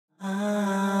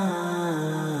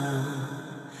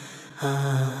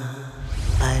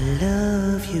I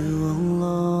love you, Allah.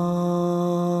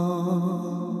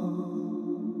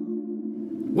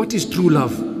 What is true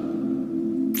love?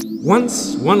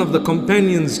 Once one of the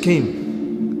companions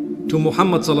came to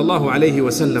Muhammad sallallahu alayhi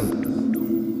wasallam,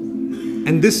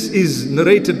 and this is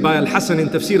narrated by Al-Hasan in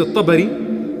Tafsir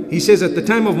al-Tabari. He says at the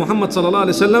time of Muhammad sallallahu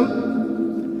alayhi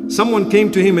wasallam, someone came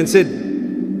to him and said,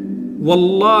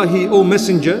 Wallahi, O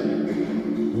Messenger,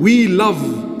 we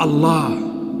love Allah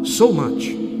so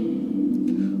much.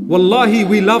 Wallahi,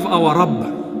 we love our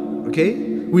Rabb. Okay?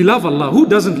 We love Allah. Who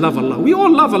doesn't love Allah? We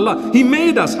all love Allah. He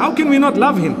made us. How can we not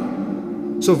love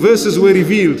Him? So verses were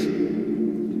revealed.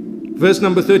 Verse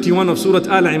number 31 of Surah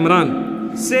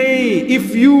Al-Imran. Say,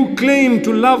 if you claim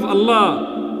to love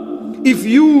Allah, if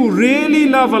you really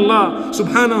love Allah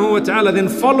subhanahu wa ta'ala, then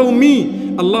follow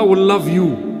me. Allah will love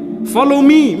you. Follow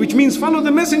me, which means follow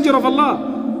the messenger of Allah.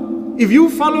 If you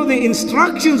follow the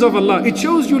instructions of Allah, it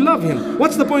shows you love Him.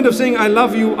 What's the point of saying, I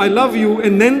love you,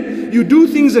 and then you do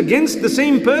things against the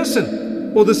same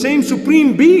person or the same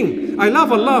supreme being? I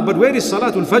love Allah, but where is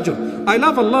Salatul Fajr? I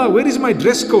love Allah, where is my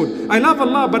dress code? I love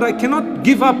Allah, but I cannot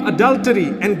give up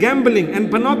adultery and gambling and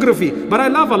pornography, but I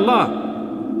love Allah.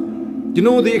 You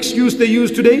know the excuse they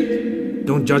use today?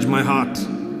 Don't judge my heart.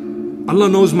 Allah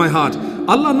knows my heart.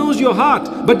 Allah knows your heart,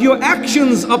 but your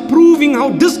actions are proving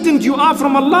how distant you are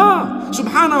from Allah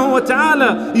subhanahu wa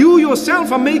ta'ala. You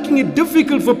yourself are making it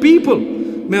difficult for people.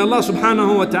 May Allah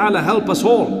subhanahu wa ta'ala help us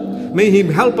all. May He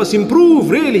help us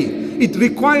improve, really. It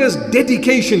requires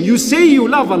dedication. You say you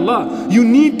love Allah, you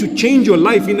need to change your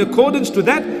life in accordance to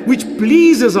that which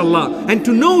pleases Allah. And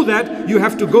to know that, you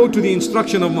have to go to the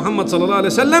instruction of Muhammad sallallahu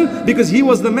alaihi wasallam, because he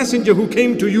was the messenger who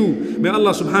came to you. May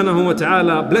Allah subhanahu wa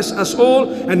ta'ala bless us all,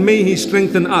 and may He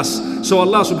strengthen us. So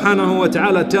Allah subhanahu wa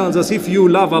ta'ala tells us, if you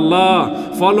love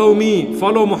Allah, follow me,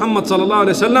 follow Muhammad sallallahu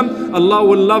alaihi wasallam, Allah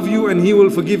will love you and He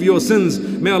will forgive your sins.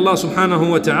 May Allah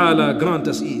subhanahu wa ta'ala grant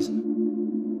us ease.